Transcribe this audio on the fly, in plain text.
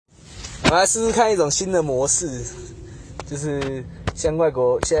们来试试看一种新的模式，就是像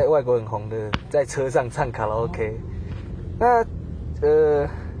现在外国很红的，在车上唱卡拉 OK。那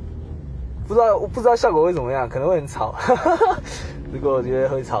不知道效果会怎么样，可能会很吵。如果我觉得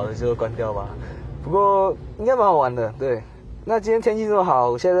会吵的就关掉吧。不过应该蛮好玩的，对。那今天天气这么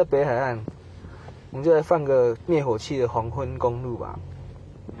好，我现在在北海岸，我们就来放个灭火器的黄昏公路吧。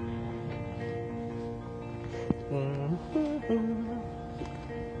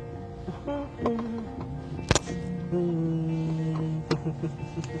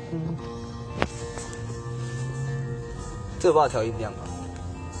这个帮我调音量吧。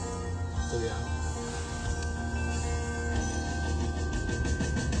这个样。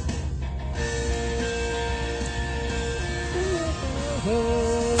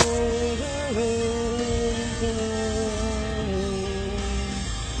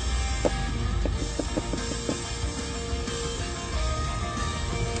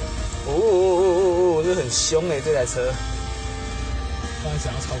这很凶哎，这台车。刚才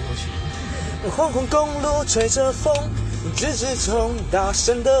想要超过去。黄昏公路吹着风，直直冲，大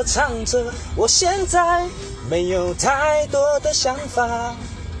声地唱着。我现在没有太多的想法，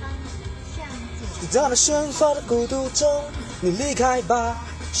在那喧哗的孤独中，你离开吧。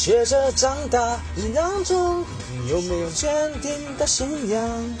学着长大，人当中你有没有坚定的信仰？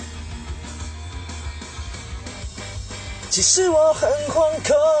其实我很惶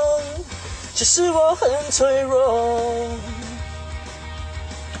恐，其实我很脆弱。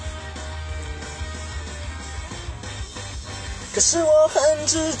可是我很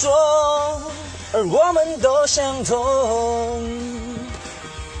执着，而我们都相同。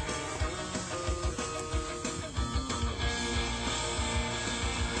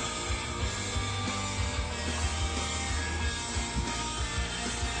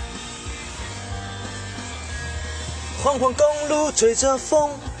黄昏公路吹着风，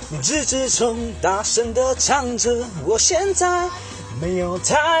你直直冲，大声地唱着。我现在没有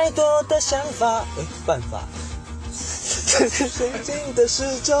太多的想法，办法。这是水晶的时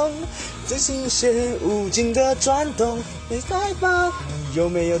钟，最新鲜无尽的转动。你在吧？你有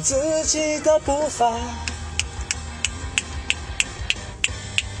没有自己的步伐？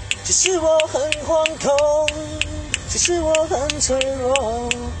其实我很惶恐，其实我很脆弱。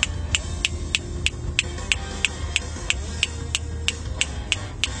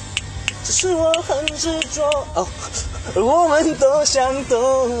只是我很执着哦，而我们都想懂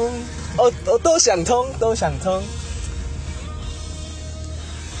哦，都想通，都想通。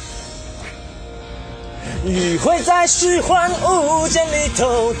余晖在虚幻物件里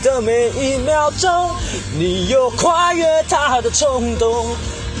头的每一秒钟，你有跨越它的冲动，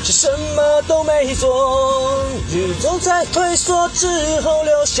却什么都没做。宇宙在退缩之后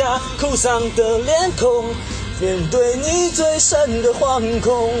留下哭丧的脸孔，面对你最深的惶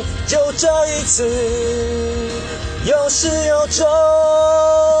恐，就这一次，有始有终。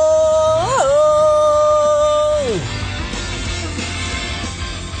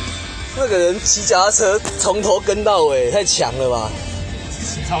那个人骑脚踏车从头跟到尾，太强了吧！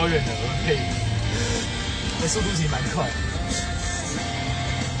骑超远的，我佩服。那速度其实蛮快的。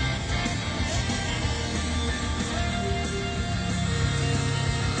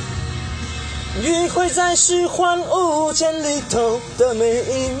余晖在虚幻物件里头的每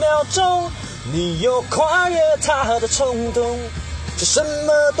一秒钟，你有跨越它的冲动，却什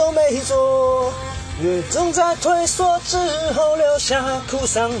么都没做。月总在退缩之后留下哭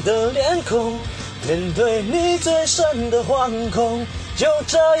丧的脸孔，面对你最深的惶恐，就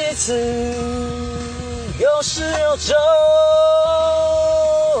这一次，有始有终。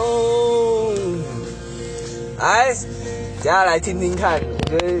来，大家来听听看，我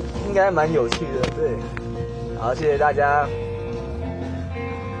觉得应该蛮有趣的，对。好，谢谢大家。